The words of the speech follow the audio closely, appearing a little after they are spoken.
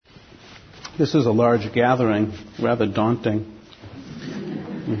This is a large gathering, rather daunting.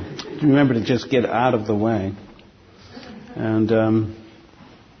 Remember to just get out of the way. And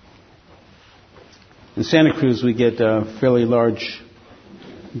in Santa Cruz we get fairly large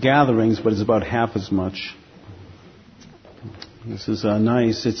gatherings, but it's about half as much. This is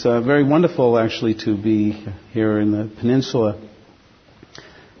nice. It's very wonderful, actually, to be here in the peninsula.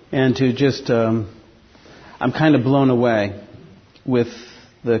 And to just, I'm kind of blown away with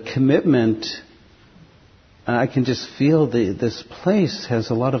the commitment. I can just feel this place has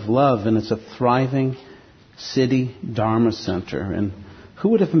a lot of love, and it's a thriving city Dharma center. And who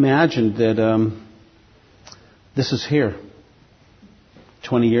would have imagined that this is here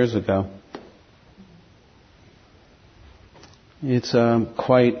 20 years ago? It's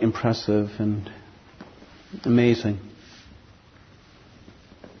quite impressive and amazing.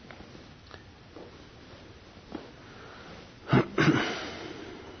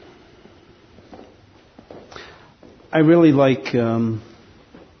 I really like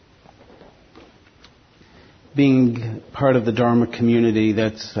being part of the Dharma community.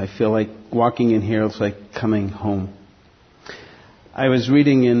 I feel like walking in here is like coming home. I was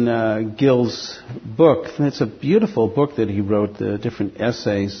reading in Gil's book, and it's a beautiful book that he wrote, the different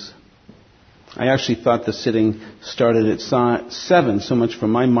essays. I actually thought the sitting started at 7, so much for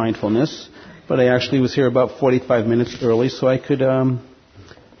my mindfulness, but I actually was here about 45 minutes early so I could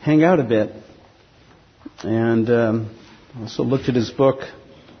hang out a bit. And also looked at his book,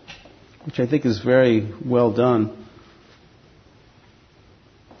 which I think is very well done,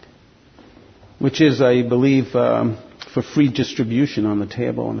 which is, I believe, for free distribution on the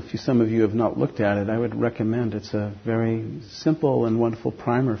table. And if some of you have not looked at it, I would recommend. It's a very simple and wonderful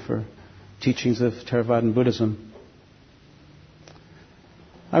primer for teachings of Theravadan Buddhism.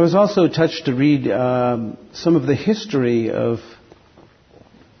 I was also touched to read some of the history of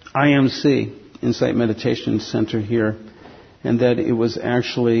IMC, Insight Meditation Center here, and that it was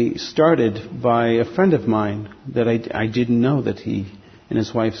actually started by a friend of mine that I didn't know that he and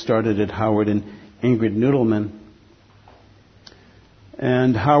his wife started at Howard and Ingrid Noodleman.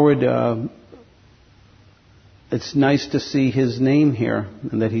 And Howard, it's nice to see his name here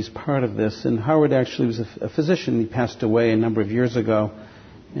and that he's part of this. And Howard actually was a physician. He passed away a number of years ago,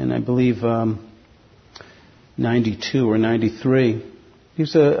 and I believe 92 or 93. He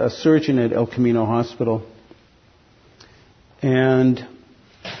was a surgeon at El Camino Hospital. And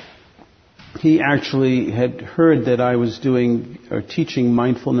he actually had heard that I was doing or teaching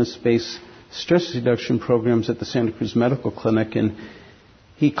mindfulness-based stress reduction programs at the Santa Cruz Medical Clinic. And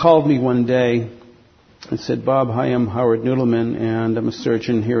he called me one day and said, "Bob, hi, I'm Howard Noodleman, and I'm a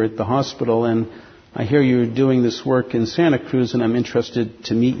surgeon here at the hospital. And I hear you're doing this work in Santa Cruz, and I'm interested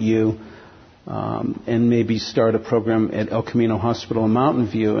to meet you and maybe start a program at El Camino Hospital in Mountain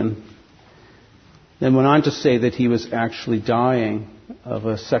View." And then went on to say that he was actually dying of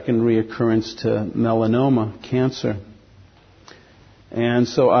a second reoccurrence to melanoma, cancer. And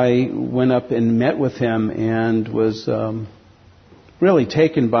so I went up and met with him and was really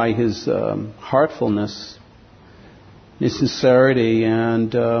taken by his heartfulness, his sincerity,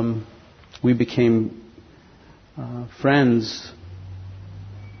 and we became friends.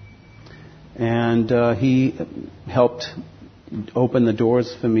 And he helped open the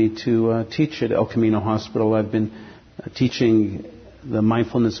doors for me to teach at El Camino Hospital. I've been teaching the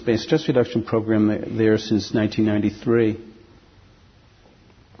mindfulness-based stress reduction program there since 1993.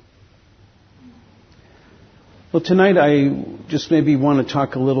 Well, tonight I just maybe want to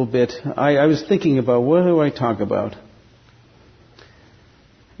talk a little bit. I was thinking about what do I talk about?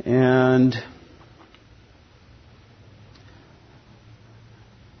 And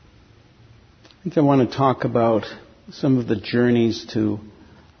I think I want to talk about some of the journeys to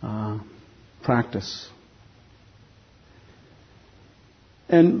practice.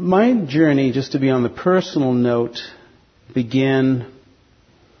 And my journey, just to be on the personal note, began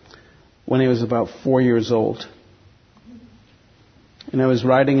when I was about 4 years old. And I was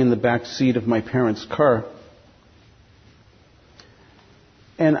riding in the back seat of my parents' car.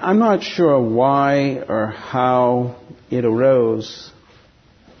 And I'm not sure why or how it arose,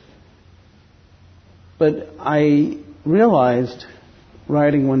 but I realized,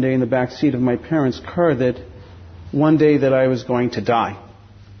 riding one day in the back seat of my parents' car, that one day that I was going to die,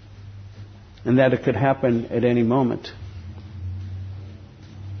 and that it could happen at any moment.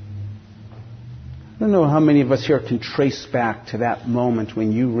 I don't know how many of us here can trace back to that moment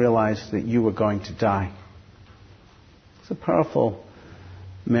when you realized that you were going to die. It's a powerful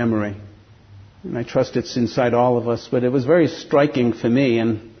memory, and I trust it's inside all of us, but it was very striking for me.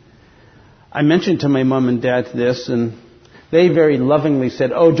 And I mentioned to my mom and dad this, and They very lovingly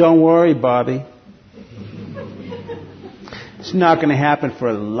said, "Oh, don't worry, Bobby. It's not going to happen for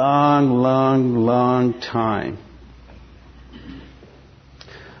a long, long, long time."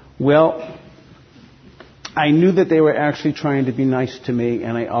 Well, I knew that they were actually trying to be nice to me,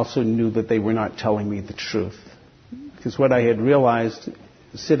 and I also knew that they were not telling me the truth. Because what I had realized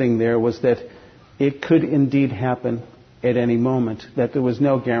sitting there was that it could indeed happen at any moment, that there was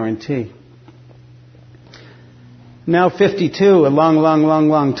no guarantee. Now 52, a long, long, long,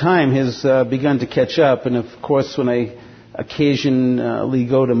 long time, has begun to catch up. And of course, when I occasionally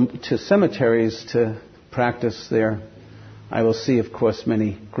go to cemeteries to practice there, I will see, of course,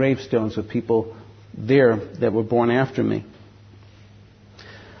 many gravestones of people there that were born after me.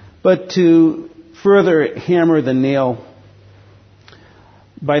 But to further hammer the nail,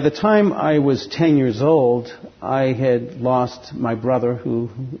 by the time I was 10 years old, I had lost my brother, who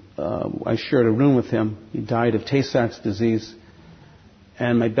I shared a room with him. He died of Tay-Sachs disease.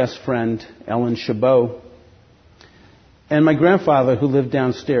 And my best friend, Ellen Chabot. And my grandfather, who lived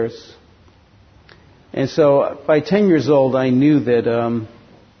downstairs. And so by 10 years old, I knew that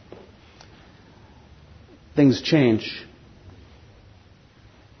things change.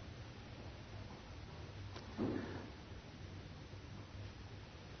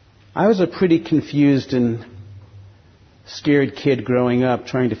 I was a pretty confused and scared kid growing up,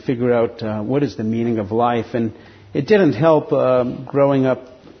 trying to figure out what is the meaning of life. And it didn't help growing up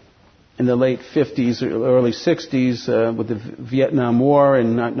in the late 50s or early 60s with the Vietnam War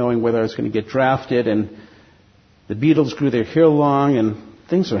and not knowing whether I was going to get drafted. And the Beatles grew their hair long, and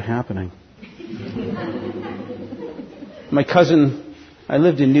things were happening. My cousin, I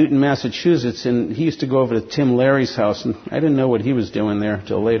lived in Newton, Massachusetts, and he used to go over to Tim Larry's house, and I didn't know what he was doing there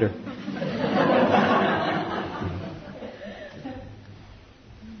till later.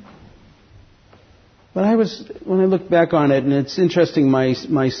 But when I look back on it, and it's interesting,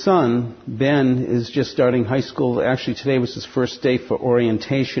 my son, Ben, is just starting high school. Actually, today was his first day for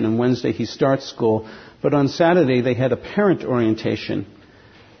orientation, and Wednesday he starts school. But on Saturday, they had a parent orientation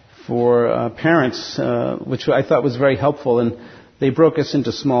for parents, which I thought was very helpful. And they broke us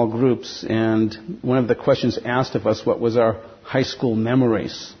into small groups, and one of the questions asked of us what was our high school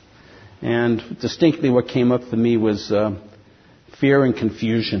memories. And distinctly what came up for me was fear and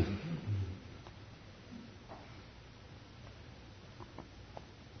confusion.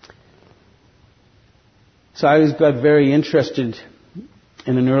 So I got very interested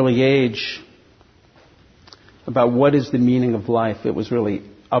in an early age about what is the meaning of life. It was really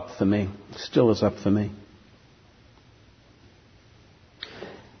up for me, still is up for me.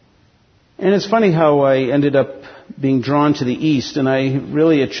 And it's funny how I ended up being drawn to the East, and I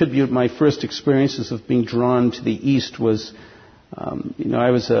really attribute my first experiences of being drawn to the East was, I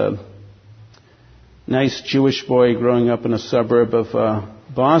was a nice Jewish boy growing up in a suburb of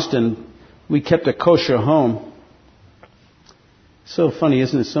Boston. We kept a kosher home. So funny,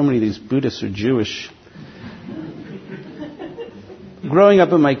 isn't it? So many of these Buddhists are Jewish. Growing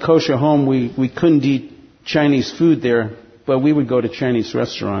up in my kosher home, we couldn't eat Chinese food there, but we would go to Chinese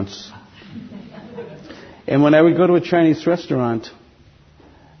restaurants. And when I would go to a Chinese restaurant,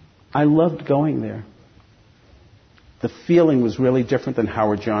 I loved going there. The feeling was really different than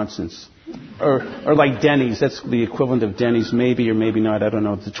Howard Johnson's. Or like Denny's. That's the equivalent of Denny's, maybe or maybe not. I don't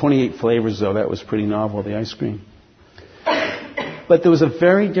know. The 28 flavors, though, that was pretty novel, the ice cream. But there was a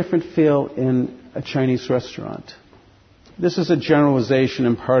very different feel in a Chinese restaurant. This is a generalization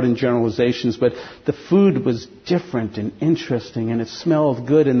and part in generalizations, but the food was different and interesting, and it smelled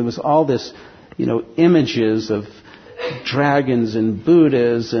good, and there was all this, images of dragons and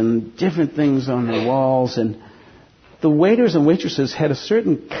Buddhas and different things on the walls, and the waiters and waitresses had a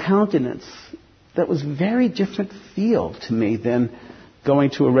certain countenance that was very different feel to me than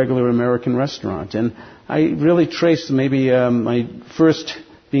going to a regular American restaurant. And I really traced maybe my first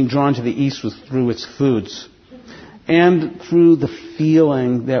being drawn to the East was through its foods and through the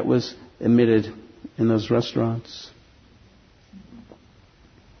feeling that was emitted in those restaurants.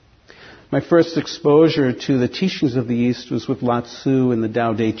 My first exposure to the teachings of the East was with Lao Tzu and the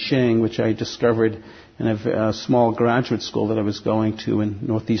Tao Te Ching, which I discovered in a small graduate school that I was going to in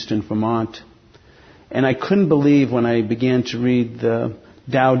northeastern Vermont. And I couldn't believe when I began to read the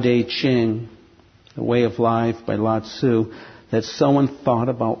Tao Te Ching, The Way of Life by Lao Tzu, that someone thought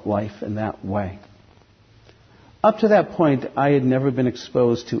about life in that way. Up to that point, I had never been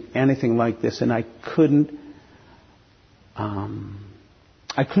exposed to anything like this, and I couldn't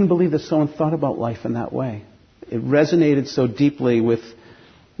believe that someone thought about life in that way. It resonated so deeply with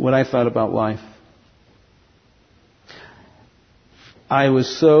what I thought about life. I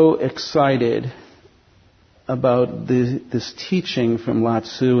was so excited about this teaching from Lao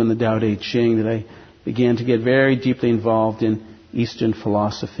Tzu and the Tao Te Ching that I began to get very deeply involved in Eastern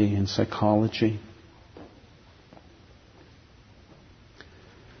philosophy and psychology.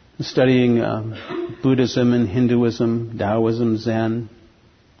 Studying Buddhism and Hinduism, Taoism, Zen.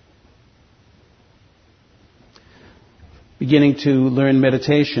 Beginning to learn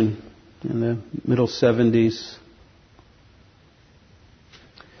meditation in the middle 70s.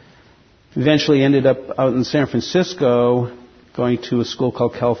 Eventually ended up out in San Francisco going to a school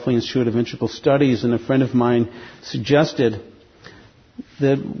called California Institute of Integral Studies, and a friend of mine suggested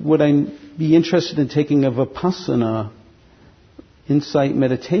that would I be interested in taking a Vipassana insight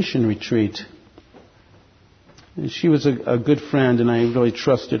meditation retreat. And she was a good friend, and I really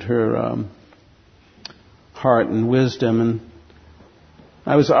trusted her heart and wisdom. And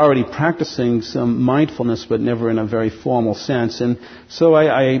I was already practicing some mindfulness, but never in a very formal sense. And so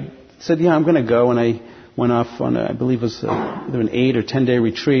I said, yeah, I'm going to go. And I went off on, I believe it was either an 8 or 10 day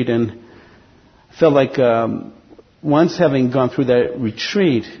retreat. And I felt like once having gone through that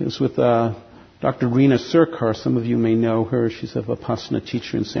retreat, it was with Dr. Rina Sarkar. Some of you may know her. She's a Vipassana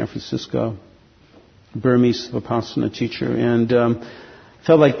teacher in San Francisco, Burmese Vipassana teacher. And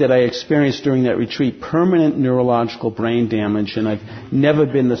felt like that I experienced during that retreat permanent neurological brain damage, and I've never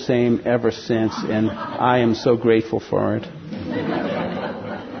been the same ever since, and I am so grateful for it.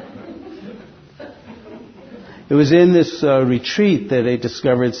 It was in this retreat that I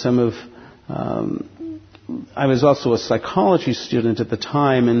discovered some of... I was also a psychology student at the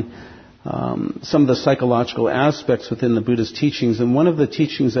time, and some of the psychological aspects within the Buddha's teachings. And one of the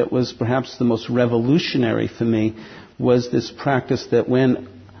teachings that was perhaps the most revolutionary for me was this practice that when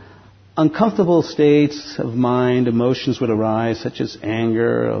uncomfortable states of mind, emotions would arise, such as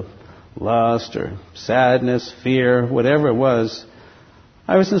anger, or lust, or sadness, fear, whatever it was,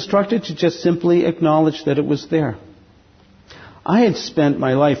 I was instructed to just simply acknowledge that it was there. I had spent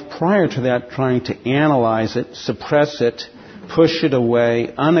my life prior to that trying to analyze it, suppress it, push it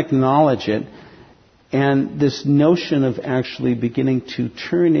away, unacknowledge it, and this notion of actually beginning to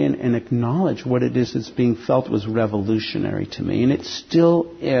turn in and acknowledge what it is that's being felt was revolutionary to me. And it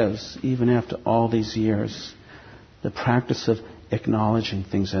still is, even after all these years, the practice of acknowledging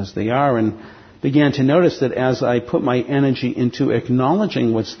things as they are. And began to notice that as I put my energy into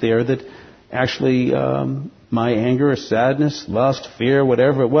acknowledging what's there, that actually my anger or sadness, lust, fear,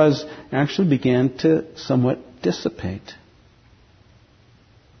 whatever it was, actually began to somewhat dissipate.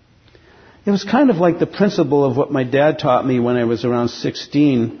 It was kind of like the principle of what my dad taught me when I was around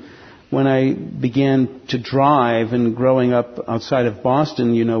 16, when I began to drive, and growing up outside of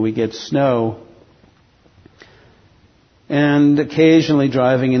Boston, you know, we get snow. And occasionally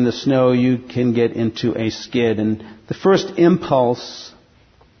driving in the snow, you can get into a skid. And the first impulse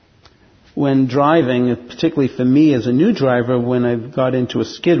when driving, particularly for me as a new driver, when I got into a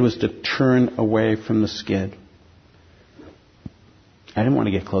skid, was to turn away from the skid. I didn't want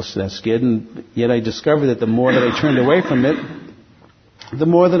to get close to that skid, and yet I discovered that the more that I turned away from it, the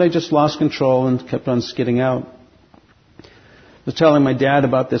more that I just lost control and kept on skidding out. I was telling my dad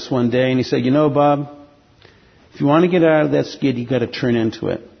about this one day, and he said, you know, Bob, if you want to get out of that skid, you've got to turn into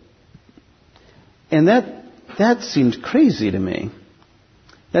it. And that seemed crazy to me.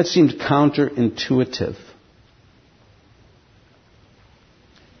 That seemed counterintuitive.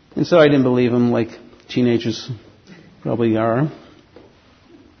 And so I didn't believe him, like teenagers probably are.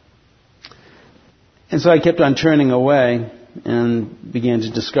 And so I kept on turning away and began to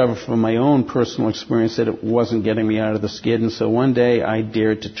discover from my own personal experience that it wasn't getting me out of the skid. And so one day I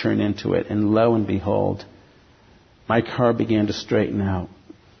dared to turn into it, and lo and behold, my car began to straighten out.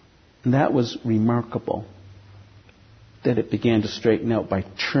 And that was remarkable, that it began to straighten out by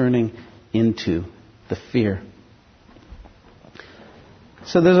turning into the fear.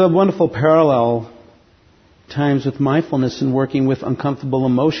 So there's a wonderful parallel times with mindfulness and working with uncomfortable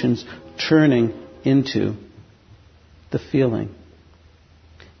emotions, turning into the feeling.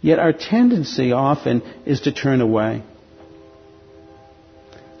 Yet our tendency often is to turn away,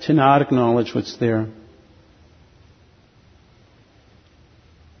 to not acknowledge what's there.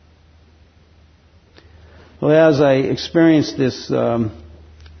 Well, as I experienced this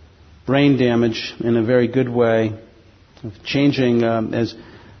brain damage in a very good way, of changing as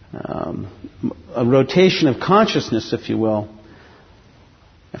a rotation of consciousness, if you will,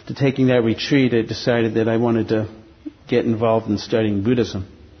 after taking that retreat, I decided that I wanted to get involved in studying Buddhism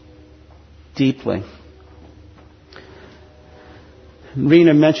deeply.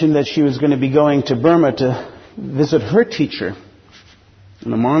 Rina mentioned that she was going to be going to Burma to visit her teacher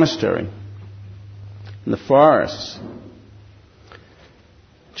in a monastery in the forests.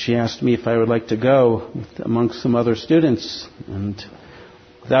 she asked me if I would like to go amongst some other students. And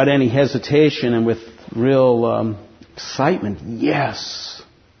without any hesitation and with real excitement, yes.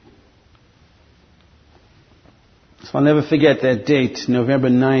 So I'll never forget that date, November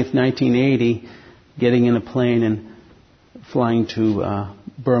 9th, 1980, getting in a plane and flying to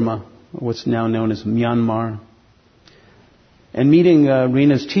Burma, what's now known as Myanmar, and meeting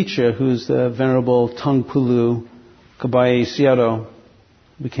Rina's teacher, who's the Venerable Taungpulu Kabaye Sayadaw,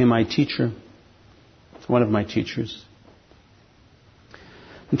 became my teacher, one of my teachers.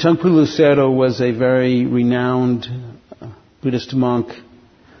 And Taungpulu Sayadaw was a very renowned Buddhist monk.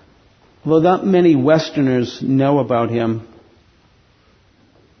 Although not many Westerners know about him,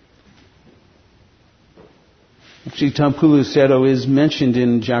 actually Taungpulu Sayadaw is mentioned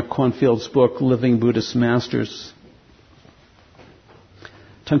in Jack Kornfield's book, Living Buddhist Masters.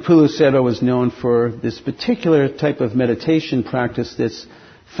 Taungpulu Sayadaw was known for this particular type of meditation practice that's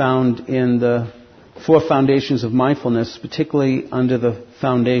found in the 4 foundations of mindfulness, particularly under the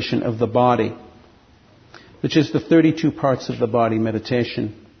foundation of the body, which is the 32 parts of the body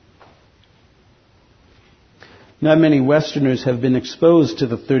meditation. Not many Westerners have been exposed to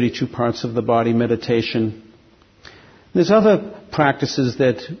the 32 parts of the body meditation. There's other practices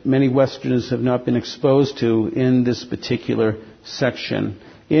that many Westerners have not been exposed to in this particular section.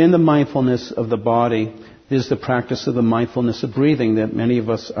 In the mindfulness of the body, there's the practice of the mindfulness of breathing that many of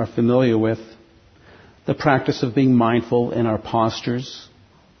us are familiar with. The practice of being mindful in our postures.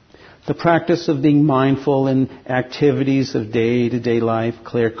 The practice of being mindful in activities of day-to-day life,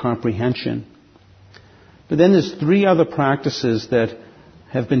 clear comprehension. But then there's 3 other practices that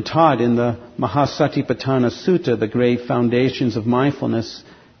have been taught in the Mahasatipatthana Sutta, the great foundations of mindfulness.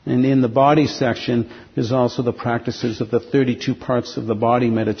 And in the body section, there's also the practices of the 32 parts of the body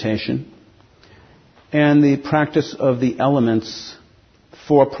meditation. And the practice of the elements,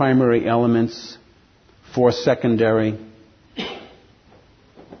 4 primary elements, 4 secondary.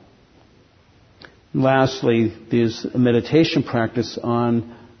 Lastly, there's a meditation practice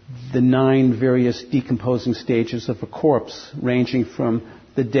on the 9 various decomposing stages of a corpse, ranging from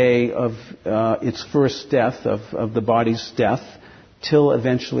the day of its first death, of the body's death, till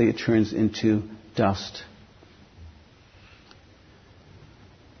eventually it turns into dust.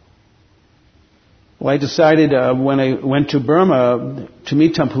 Well, I decided when I went to Burma to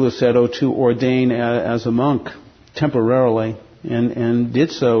meet Taungpulu Sayadaw to ordain as a monk temporarily, and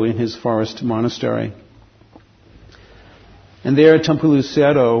did so in his forest monastery. And there Taungpulu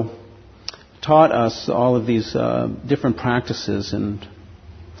Sayadaw taught us all of these different practices, and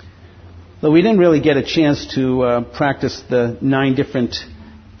though we didn't really get a chance to practice the 9 different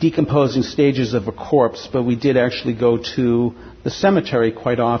decomposing stages of a corpse, but we did actually go to the cemetery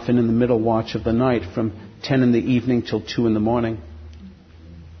quite often in the middle watch of the night from 10 in the evening till 2 in the morning.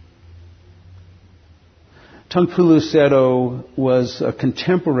 Taungpulu Sayadaw was a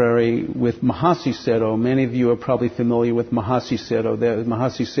contemporary with Mahasi Sayadaw. Many of you are probably familiar with Mahasi Sayadaw.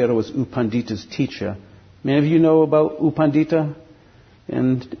 Mahasi Sayadaw was U Pandita's teacher. Many of you know about U Pandita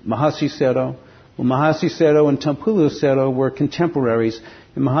and Mahasi Sayadaw? Well, Mahasi Sayadaw and Taungpulu Sayadaw were contemporaries.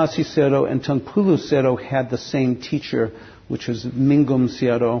 And Mahasi Sayadaw and Taungpulu Sayadaw had the same teacher, which was Mingyur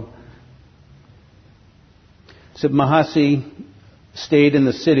Sayadaw. So Mahasi stayed in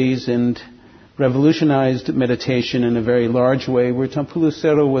the cities and revolutionized meditation in a very large way, where Taungpulu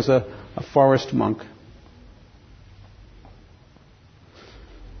Sayadaw was a forest monk.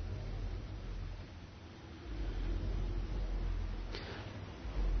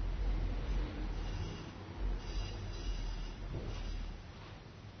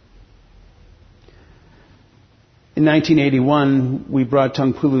 In 1981, we brought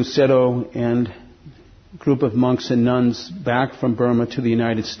Taungpulu Sayadaw and a group of monks and nuns back from Burma to the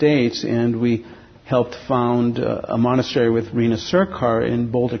United States, and we helped found a monastery with Rina Sarkar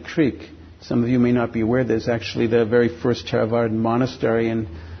in Boulder Creek. Some of you may not be aware, there's actually the very first Theravadan monastery in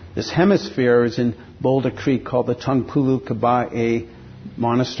this hemisphere is in Boulder Creek, called the Taungpulu Kabaye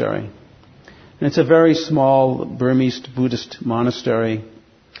Monastery. And it's a very small Burmese Buddhist monastery.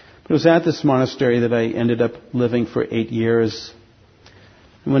 It was at this monastery that I ended up living for 8 years.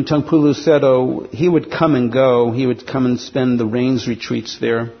 And when Taungpulu Sayadaw, he would come and go. He would come and spend the rains retreats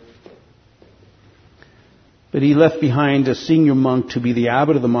there. But he left behind a senior monk to be the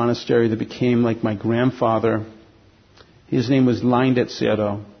abbot of the monastery that became like my grandfather. His name was Lindet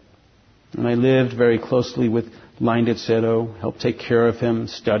Sayadaw. And I lived very closely with Lindet Sayadaw, helped take care of him,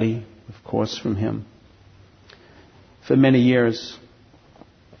 study, of course, from him, for many years.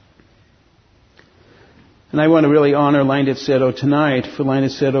 And I want to really honor Lindet Sayadaw tonight, for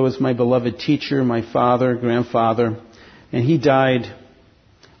Lindet Sayadaw was my beloved teacher, my father, grandfather, and he died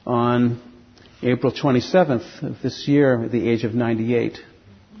on April 27th of this year at the age of 98.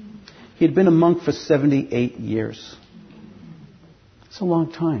 He had been a monk for 78 years. It's a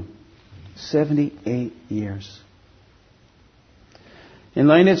long time. 78 years. And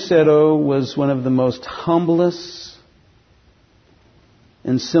Lionel Seto was one of the most humblest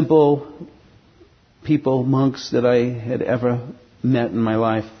and simple monks that I had ever met in my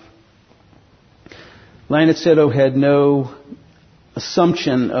life. Lionel Seto had no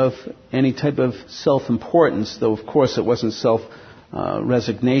assumption of any type of self-importance, though of course it wasn't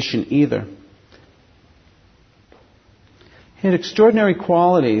self-resignation either. He had extraordinary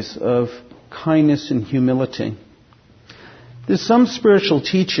qualities of kindness and humility. There's some spiritual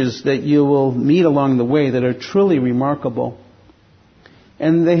teachers that you will meet along the way that are truly remarkable.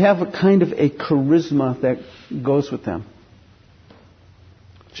 And they have a kind of a charisma that goes with them,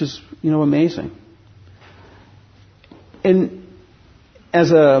 which is, amazing. And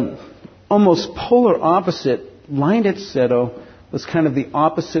as a almost polar opposite, Lionel Seto was kind of the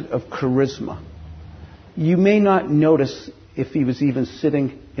opposite of charisma. You may not notice if he was even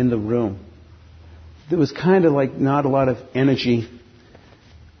sitting in the room. There was kind of like not a lot of energy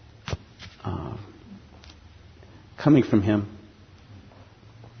coming from him.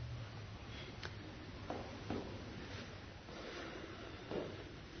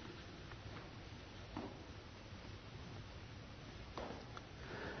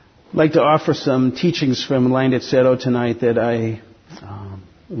 I'd like to offer some teachings from Lionel Seto tonight that I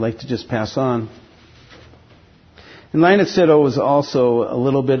would like to just pass on. And Lionel Seto was also a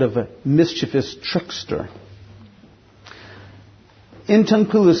little bit of a mischievous trickster. In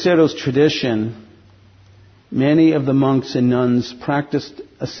Taungpulu Seto's tradition, many of the monks and nuns practiced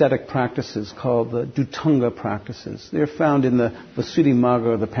ascetic practices called the Dhutanga practices. They're found in the Visuddhimagga,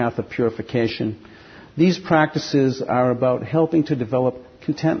 or the path of purification. These practices are about helping to develop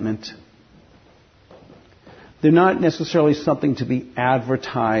contentment. They're not necessarily something to be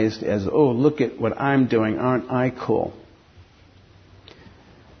advertised as, oh, look at what I'm doing, aren't I cool?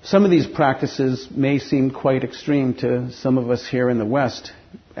 Some of these practices may seem quite extreme to some of us here in the West.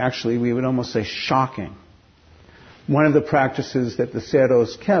 Actually, we would almost say shocking. One of the practices that the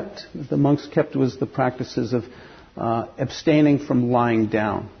Setos kept, the monks kept, was the practices of abstaining from lying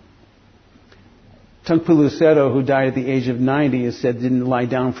down. Taungpulu Seto, who died at the age of 90, is said didn't lie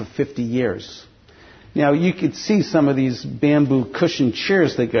down for 50 years. Now, you could see some of these bamboo cushion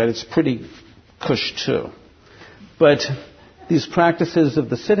chairs they got. It's pretty cush, too. But these practices of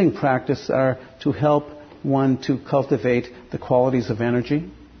the sitting practice are to help one to cultivate the qualities of energy,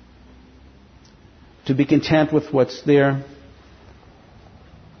 to be content with what's there.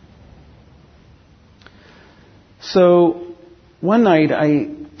 So, one night,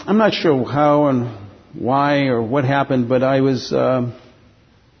 I'm not sure how and why or what happened, but I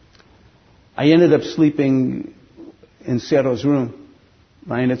ended up sleeping in Seto's room,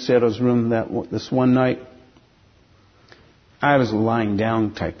 Lionel Seto's room this one night. I was a lying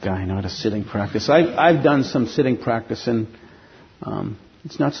down type guy, not a sitting practice. I've done some sitting practice, and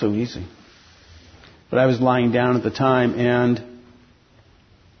it's not so easy. But I was lying down at the time, and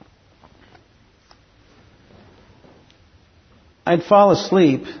I'd fall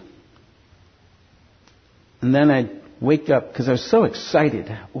asleep, and then I'd wake up because I was so excited.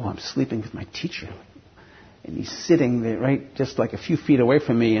 Oh, I'm sleeping with my teacher. And he's sitting there, right, just like a few feet away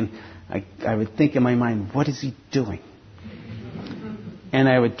from me. And I would think in my mind, what is he doing? And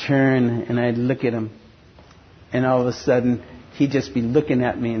I would turn and I'd look at him. And all of a sudden, he'd just be looking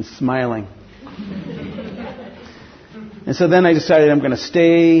at me and smiling. And so then I decided I'm going to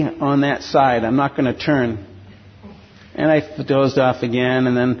stay on that side. I'm not going to turn. And I dozed off again,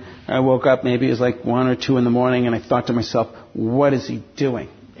 and then I woke up, maybe it was like 1 or 2 in the morning, and I thought to myself, what is he doing?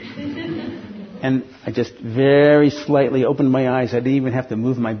 And I just very slightly opened my eyes. I didn't even have to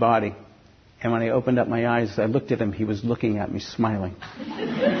move my body. And when I opened up my eyes, I looked at him. He was looking at me, smiling.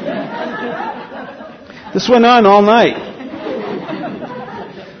 This went on all night.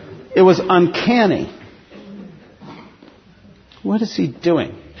 It was uncanny. What is he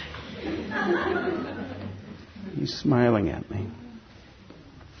doing? He's smiling at me.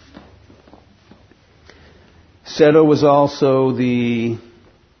 Seto was also the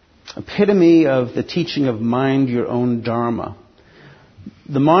epitome of the teaching of mind your own dharma.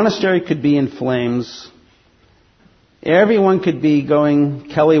 The monastery could be in flames. Everyone could be going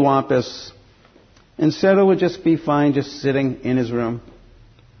kellywampus. And Seto would just be fine, just sitting in his room,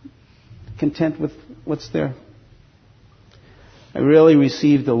 content with what's there. I really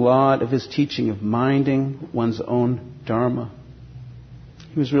received a lot of his teaching of minding one's own dharma.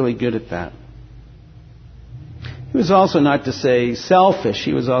 He was really good at that. He was also, not to say selfish,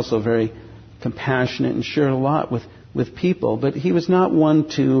 he was also very compassionate and shared a lot with people, but he was not one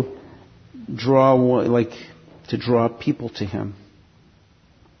to draw people to him.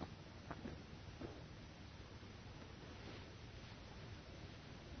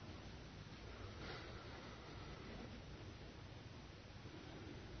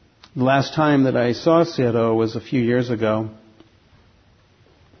 The last time that I saw Sayadaw was a few years ago.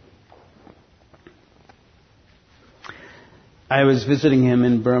 I was visiting him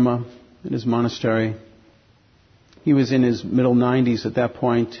in Burma, in his monastery. He was in his middle 90s at that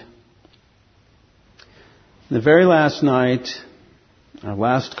point. The very last night, our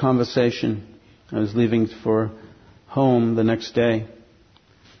last conversation, I was leaving for home the next day.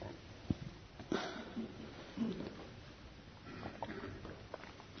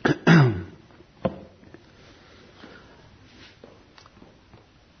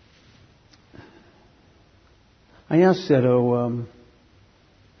 I asked Sayadaw,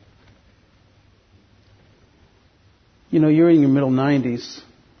 you're in your middle 90s,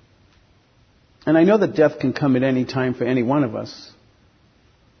 and I know that death can come at any time for any one of us.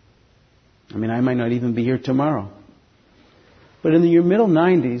 I might not even be here tomorrow. But in your middle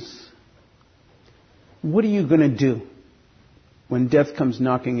 90s, what are you going to do when death comes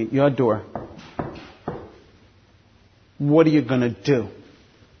knocking at your door? What are you going to do?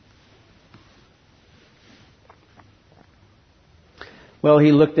 Well,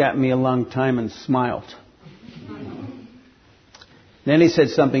 he looked at me a long time and smiled. Then he said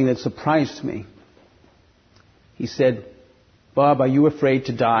something that surprised me. He said, "Bob, are you afraid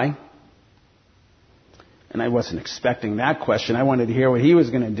to die?" And I wasn't expecting that question. I wanted to hear what he was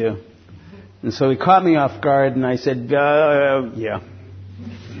going to do. And so he caught me off guard, and I said, yeah.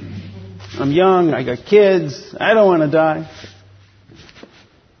 I'm young, I got kids, I don't want to die.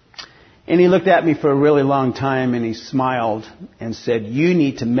 And he looked at me for a really long time, and he smiled and said, "You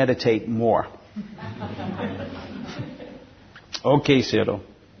need to meditate more." Okay, Sayadaw.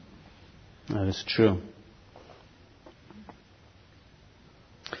 That is true.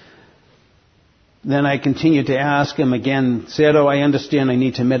 Then I continued to ask him again, "Sayadaw, I understand I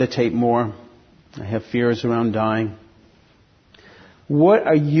need to meditate more. I have fears around dying. What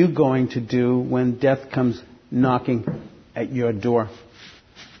are you going to do when death comes knocking at your door?"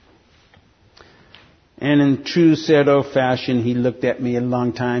 And in true Sayadaw fashion, he looked at me a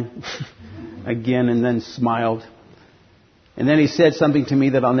long time again and then smiled. And then he said something to me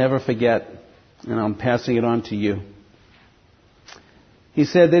that I'll never forget, and I'm passing it on to you. He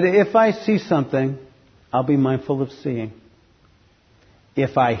said that if I see something, I'll be mindful of seeing.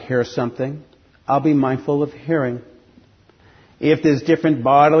 If I hear something, I'll be mindful of hearing. If there's different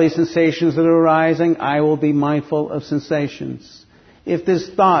bodily sensations that are arising, I will be mindful of sensations. If there's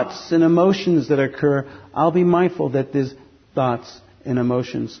thoughts and emotions that occur, I'll be mindful that there's thoughts and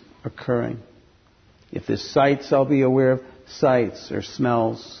emotions occurring. If there's sights, I'll be aware of sights or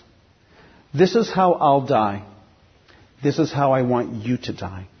smells. This is how I'll die. This is how I want you to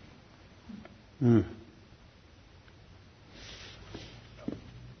die.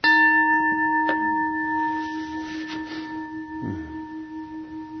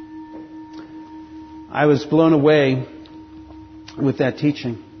 I was blown away with that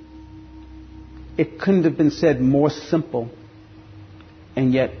teaching. It couldn't have been said more simple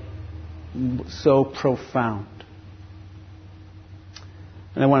and yet so profound.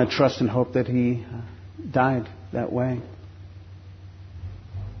 And I want to trust and hope that he died that way.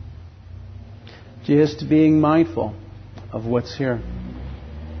 Just being mindful of what's here.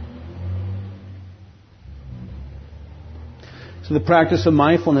 So the practice of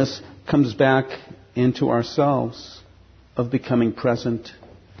mindfulness comes back into ourselves, of becoming present.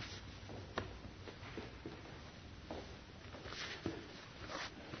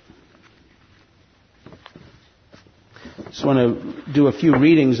 Just want to do a few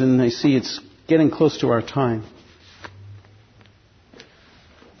readings, and I see it's getting close to our time.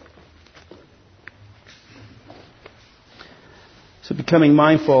 So becoming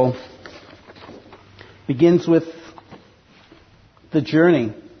mindful begins with the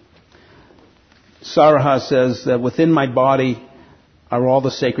journey. Saraha says that within my body are all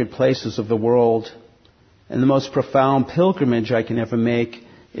the sacred places of the world, and the most profound pilgrimage I can ever make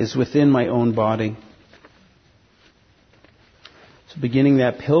is within my own body. So beginning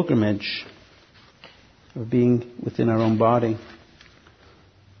that pilgrimage of being within our own body.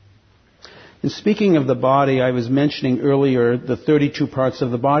 And speaking of the body, I was mentioning earlier the 32 parts of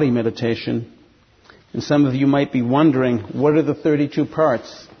the body meditation. And some of you might be wondering, what are the 32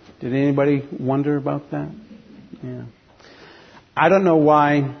 parts? Did anybody wonder about that? Yeah. I don't know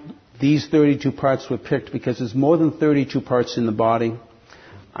why These 32 parts were picked because there's more than 32 parts in the body.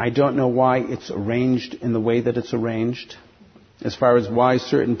 I don't know why it's arranged in the way that it's arranged, as far as why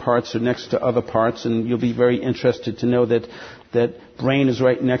certain parts are next to other parts, and you'll be very interested to know that brain is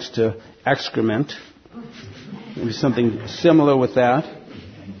right next to excrement. Maybe something similar with that.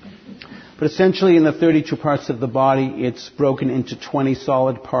 But essentially in the 32 parts of the body, it's broken into 20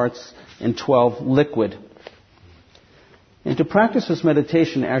 solid parts and 12 liquid. And to practice this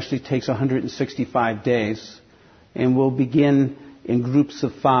meditation actually takes 165 days, and we'll begin in groups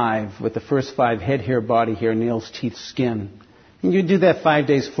of 5, with the first 5 head, hair, body, hair, nails, teeth, skin. And you do that 5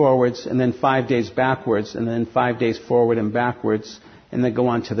 days forwards, and then 5 days backwards, and then 5 days forward and backwards, and then go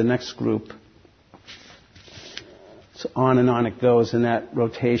on to the next group. So on it goes in that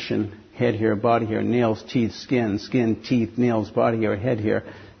rotation. Head, hair, body, hair, nails, teeth, skin, skin, teeth, nails, body, hair, head, hair,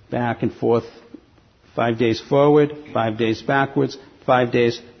 back and forth. 5 days forward, 5 days backwards, 5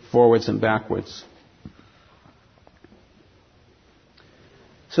 days forwards and backwards.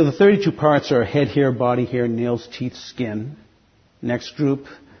 So the 32 parts are head, hair, body, hair, nails, teeth, skin. Next group,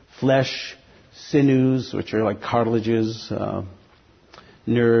 flesh, sinews, which are like cartilages,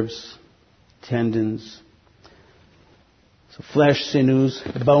 nerves, tendons. So flesh, sinews,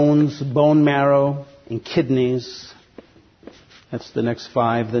 bones, bone marrow, and kidneys. That's the next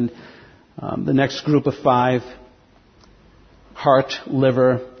 5. Then the next group of 5, heart,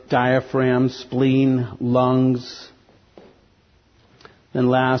 liver, diaphragm, spleen, lungs. Then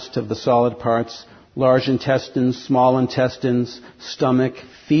last of the solid parts, large intestines, small intestines, stomach,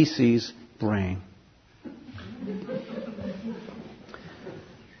 feces, brain.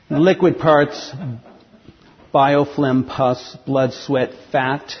 The liquid parts, bile, phlegm, pus, blood, sweat,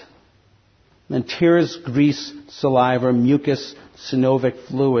 fat. Then tears, grease, saliva, mucus, synovic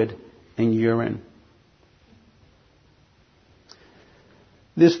fluid, and urine.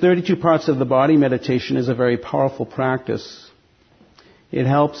 This 32 parts of the body meditation is a very powerful practice. It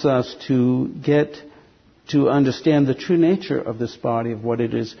helps us to get to understand the true nature of this body, of what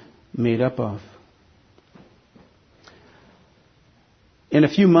it is made up of. In a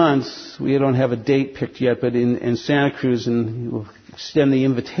few months, we don't have a date picked yet, but in Santa Cruz, and we'll extend the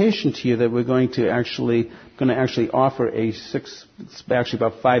invitation to you that we're going to actually offer it's actually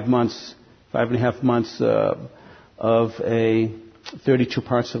about 5 months, 5.5 months of a 32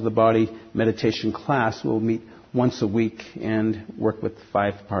 parts of the body meditation class. We'll meet once a week and work with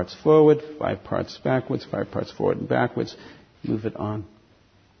 5 parts forward, 5 parts backwards, 5 parts forward and backwards, move it on.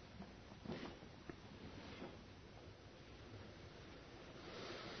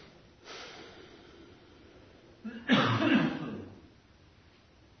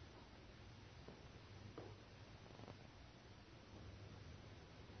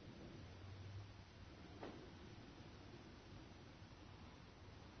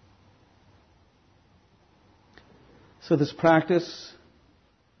 So this practice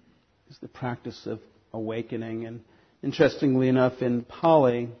is the practice of awakening. And interestingly enough, in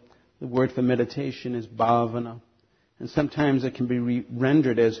Pali, the word for meditation is bhavana. And sometimes it can be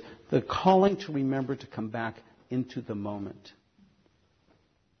rendered as the calling to remember to come back into the moment.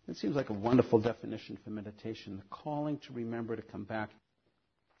 It seems like a wonderful definition for meditation, the calling to remember to come back.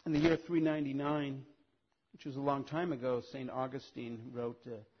 In the year 399, which was a long time ago, St. Augustine wrote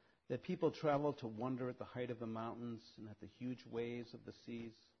that people travel to wonder at the height of the mountains and at the huge waves of the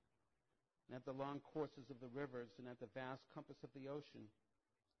seas and at the long courses of the rivers and at the vast compass of the ocean.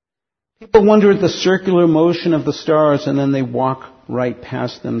 People wonder at the circular motion of the stars, and then they walk right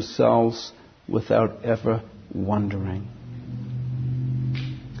past themselves without ever wondering.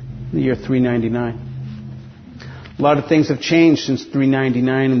 In the year 399. A lot of things have changed since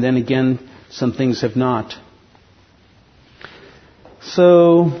 399, and then again, some things have not.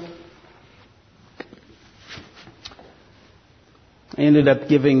 So I ended up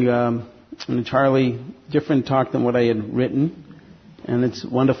giving an entirely different talk than what I had written, and it's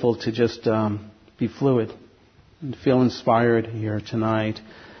wonderful to just be fluid and feel inspired here tonight.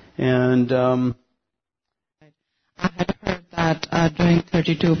 And I had heard that doing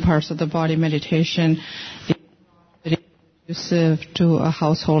 32 parts of the body meditation is very conducive to a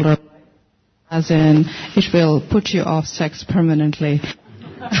householder, as in it will put you off sex permanently.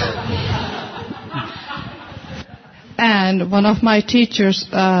 And one of my teachers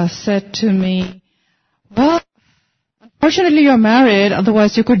said to me, well, unfortunately you're married,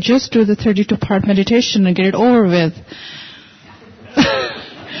 otherwise you could just do the 32-part meditation and get it over with.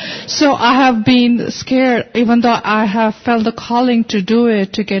 So I have been scared, even though I have felt the calling to do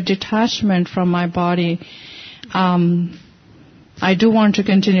it, to get detachment from my body. I do want to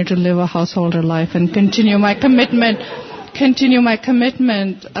continue to live a householder life and continue my commitment continue my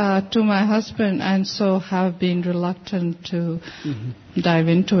commitment to my husband, and so have been reluctant to dive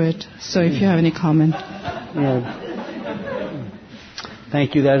into it. So if you have any comment. Yeah.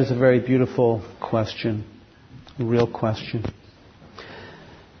 Thank you. That is a very beautiful question, a real question.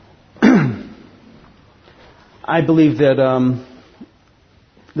 I believe that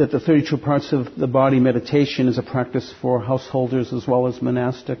that the 32 parts of the body meditation is a practice for householders as well as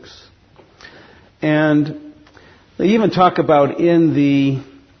monastics. And they even talk about in the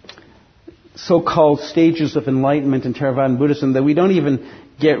so-called stages of enlightenment in Theravadan Buddhism that we don't even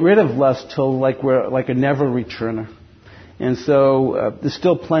get rid of lust till like we're like a never returner. And so there's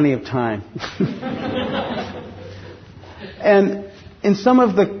still plenty of time. And in some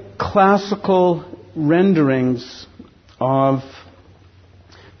of the classical renderings of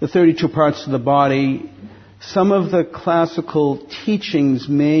the 32 parts of the body, some of the classical teachings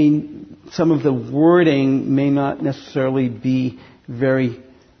some of the wording may not necessarily be very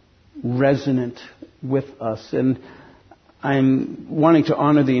resonant with us. And I'm wanting to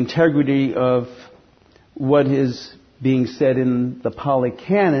honor the integrity of what is being said in the Pali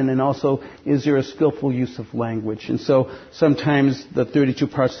Canon, and also is there a skillful use of language. And so sometimes the 32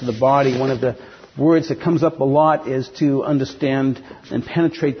 parts of the body, one of the words that comes up a lot is to understand and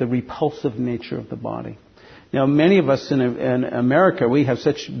penetrate the repulsive nature of the body. Now, many of us in America, we have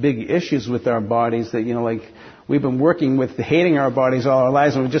such big issues with our bodies that, like we've been working with hating our bodies all our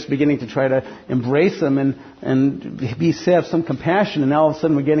lives, and we're just beginning to try to embrace them and have some compassion, and now all of a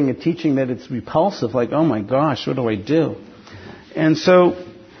sudden we're getting a teaching that it's repulsive, like, oh my gosh, what do I do? And so,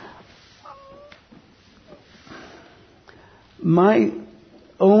 my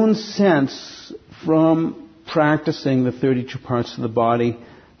own sense from practicing the 32 parts of the body,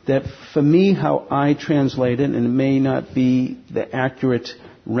 that for me, how I translate it, and it may not be the accurate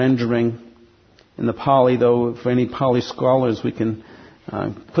rendering in the Pali, though for any Pali scholars we can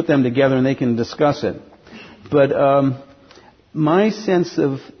put them together and they can discuss it. But my sense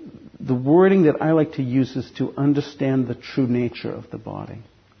of the wording that I like to use is to understand the true nature of the body.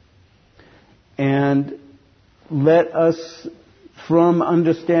 And let us, from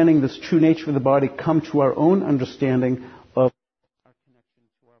understanding this true nature of the body, come to our own understanding of our connection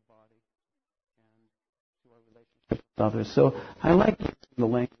to our body and to our relationship with others. So I like using the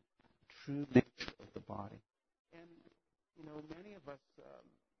language, true nature of the body. And, many of us,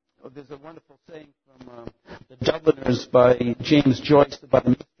 there's a wonderful saying from the Dubliners by James Joyce about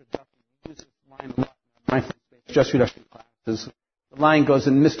Mr. Duffy. We use this line a lot in our mindfulness-based stress reduction classes. The line goes,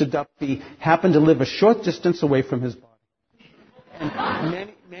 and Mr. Duffy happened to live a short distance away from his body.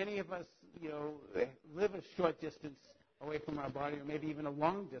 And many of us, live a short distance away from our body, or maybe even a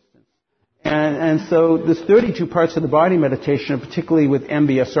long distance. And so this 32 parts of the body meditation, particularly with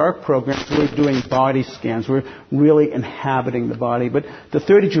MBSR programs, we're doing body scans. We're really inhabiting the body. But the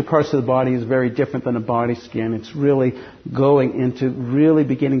 32 parts of the body is very different than a body scan. It's really going into really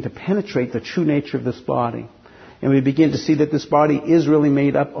beginning to penetrate the true nature of this body. And we begin to see that this body is really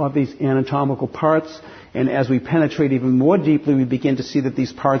made up of these anatomical parts. And as we penetrate even more deeply, we begin to see that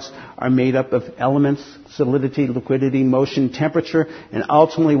these parts are made up of elements, solidity, liquidity, motion, temperature, and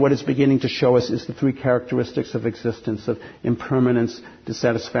ultimately what it's beginning to show us is the three characteristics of existence, of impermanence,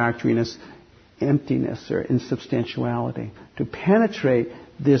 dissatisfactoriness, emptiness, or insubstantiality. To penetrate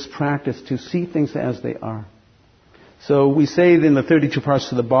this practice, to see things as they are. So we say in the 32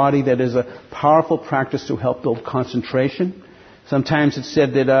 parts of the body that is a powerful practice to help build concentration. Sometimes it's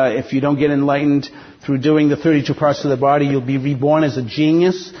said that if you don't get enlightened through doing the 32 parts of the body, you'll be reborn as a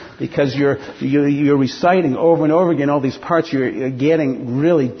genius because you're reciting over and over again all these parts. You're getting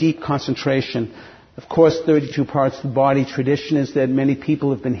really deep concentration. Of course, 32 parts of the body tradition is that many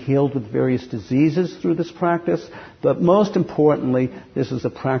people have been healed with various diseases through this practice. But most importantly, this is a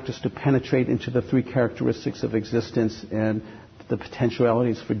practice to penetrate into the three characteristics of existence and the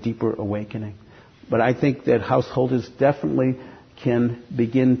potentialities for deeper awakening. But I think that householders definitely can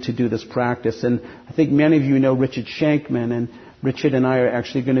begin to do this practice. And I think many of you know Richard Shankman, and Richard and I are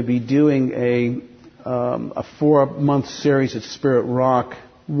actually going to be doing a 4-month series at Spirit Rock,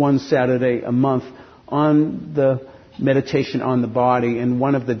 one Saturday a month, on the meditation on the body. And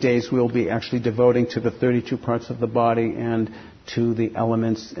one of the days we'll be actually devoting to the 32 parts of the body and to the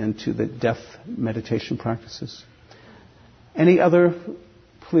elements and to the death meditation practices. Any other,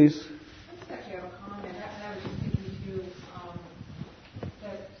 please?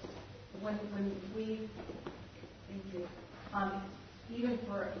 Even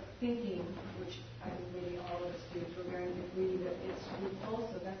for thinking, which I think maybe all of us do, to a varying degree, that it's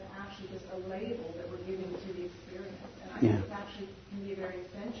repulsive, that's actually just a label that we're giving to the experience. And I think it actually can be very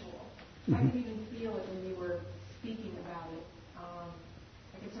sensual. I could even feel it when you were speaking about it.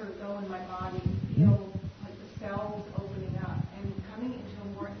 body, feel like the cells opening up and coming into a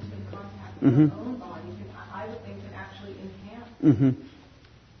more intimate contact with Mm-hmm. their own body, I would think can actually enhance Mm-hmm.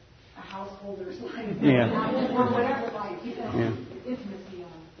 a householder's life, Yeah. or whatever life, Yeah. intimacy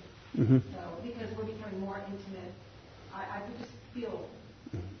on. Mm-hmm. So, because we're becoming more intimate, I could just feel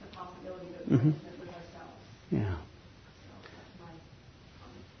the possibility that we're Mm-hmm. intimate with ourselves. Yeah. So that's my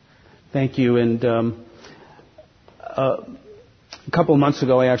comment. Thank you. And a couple of months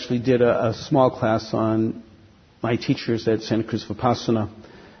ago, I actually did a small class on my teachers at Santa Cruz Vipassana.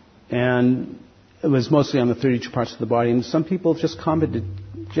 And it was mostly on the 32 parts of the body. And some people just commented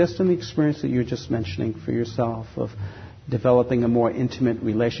just on the experience that you're just mentioning for yourself of developing a more intimate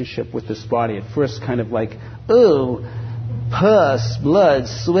relationship with this body. At first, kind of like, ooh, pus, blood,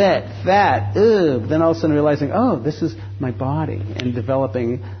 sweat, fat, ooh. Then all of a sudden realizing, oh, this is my body, and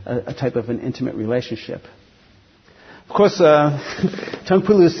developing a type of an intimate relationship. Of course,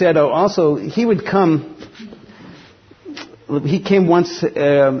 Taungpulu Sayadaw also, he would come, he came once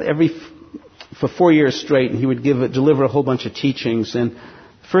for 4 years straight, and he would deliver a whole bunch of teachings. And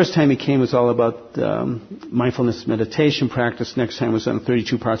the first time he came was all about mindfulness meditation practice. Next time was on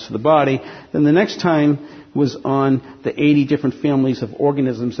 32 parts of the body. Then the next time was on the 80 different families of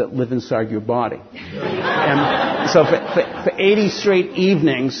organisms that live inside your body. And so for 80 straight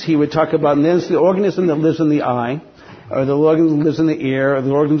evenings, he would talk about, and there's the organism that lives in the eye, or the organism that lives in the ear, or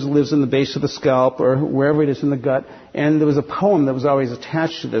the organism that lives in the base of the scalp, or wherever it is in the gut. And there was a poem that was always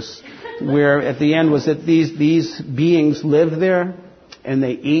attached to this, where at the end was that these beings live there, and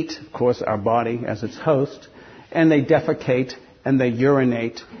they eat, of course, our body as its host, and they defecate, and they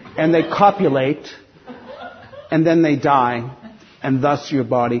urinate, and they copulate, and then they die, and thus your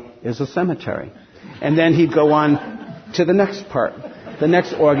body is a cemetery. And then he'd go on to the next part, the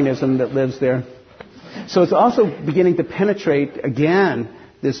next organism that lives there. So it's also beginning to penetrate, again,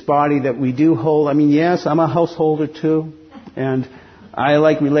 this body that we do hold. I mean, yes, I'm a householder too, and I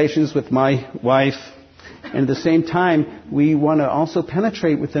like relations with my wife. And at the same time, we want to also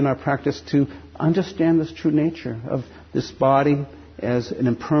penetrate within our practice to understand this true nature of this body as an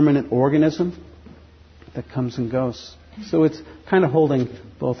impermanent organism that comes and goes. So it's kind of holding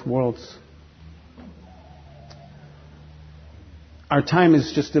both worlds. Our time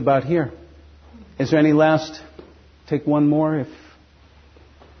is just about here. Is there any last? Take one more if...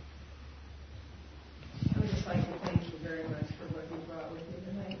 I would just like to thank you very much for what you brought with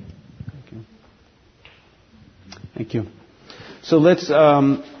you tonight. Thank you. Thank you. So let's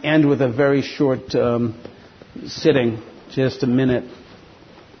end with a very short sitting, just a minute.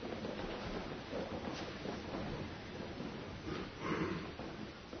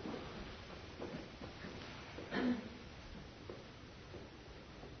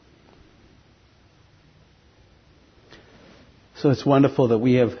 So it's wonderful that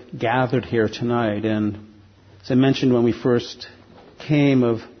we have gathered here tonight. And as I mentioned when we first came,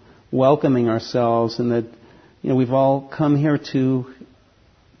 of welcoming ourselves, and that we've all come here to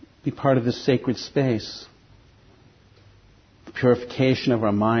be part of this sacred space. The purification of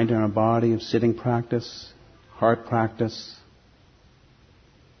our mind and our body, of sitting practice, heart practice.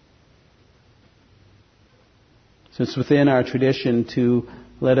 So it's within our tradition to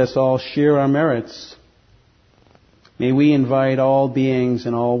let us all share our merits. May we invite all beings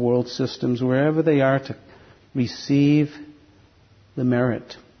in all world systems, wherever they are, to receive the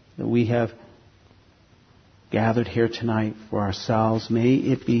merit that we have gathered here tonight for ourselves. May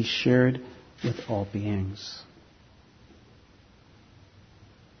it be shared with all beings.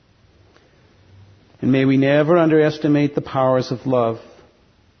 And may we never underestimate the powers of love.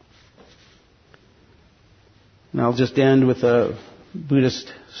 And I'll just end with a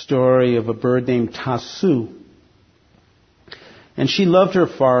Buddhist story of a bird named Tasu. And she loved her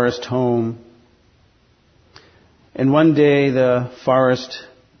forest home. And one day the forest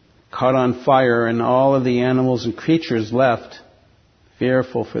caught on fire, and all of the animals and creatures left,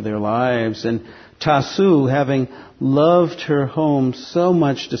 fearful for their lives. And Tasu, having loved her home so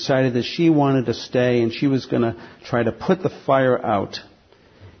much, decided that she wanted to stay, and she was going to try to put the fire out.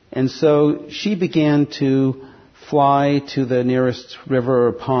 And so she began to fly to the nearest river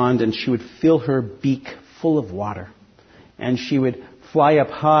or pond, and she would fill her beak full of water. And she would fly up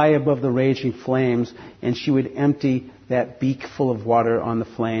high above the raging flames, and she would empty that beak full of water on the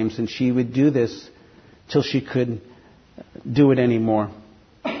flames. And she would do this till she couldn't do it anymore.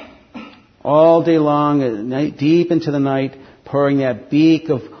 All day long, at night, deep into the night, pouring that beak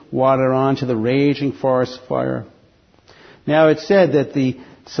of water onto the raging forest fire. Now it's said that the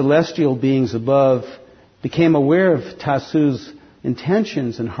celestial beings above became aware of Tasu's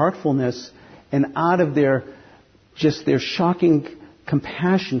intentions and heartfulness, and out of their shocking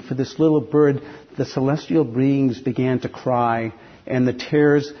compassion for this little bird, the celestial beings began to cry, and the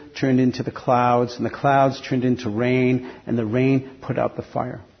tears turned into the clouds, and the clouds turned into rain, and the rain put out the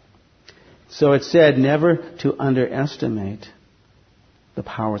fire. So it said never to underestimate the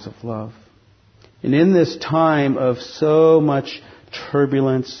powers of love. And in this time of so much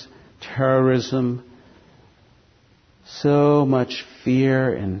turbulence, terrorism, so much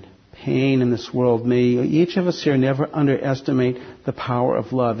fear and pain in this world, may each of us here never underestimate the power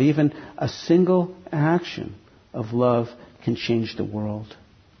of love. Even a single action of love can change the world.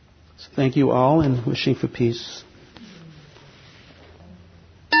 So thank you all, and wishing for peace.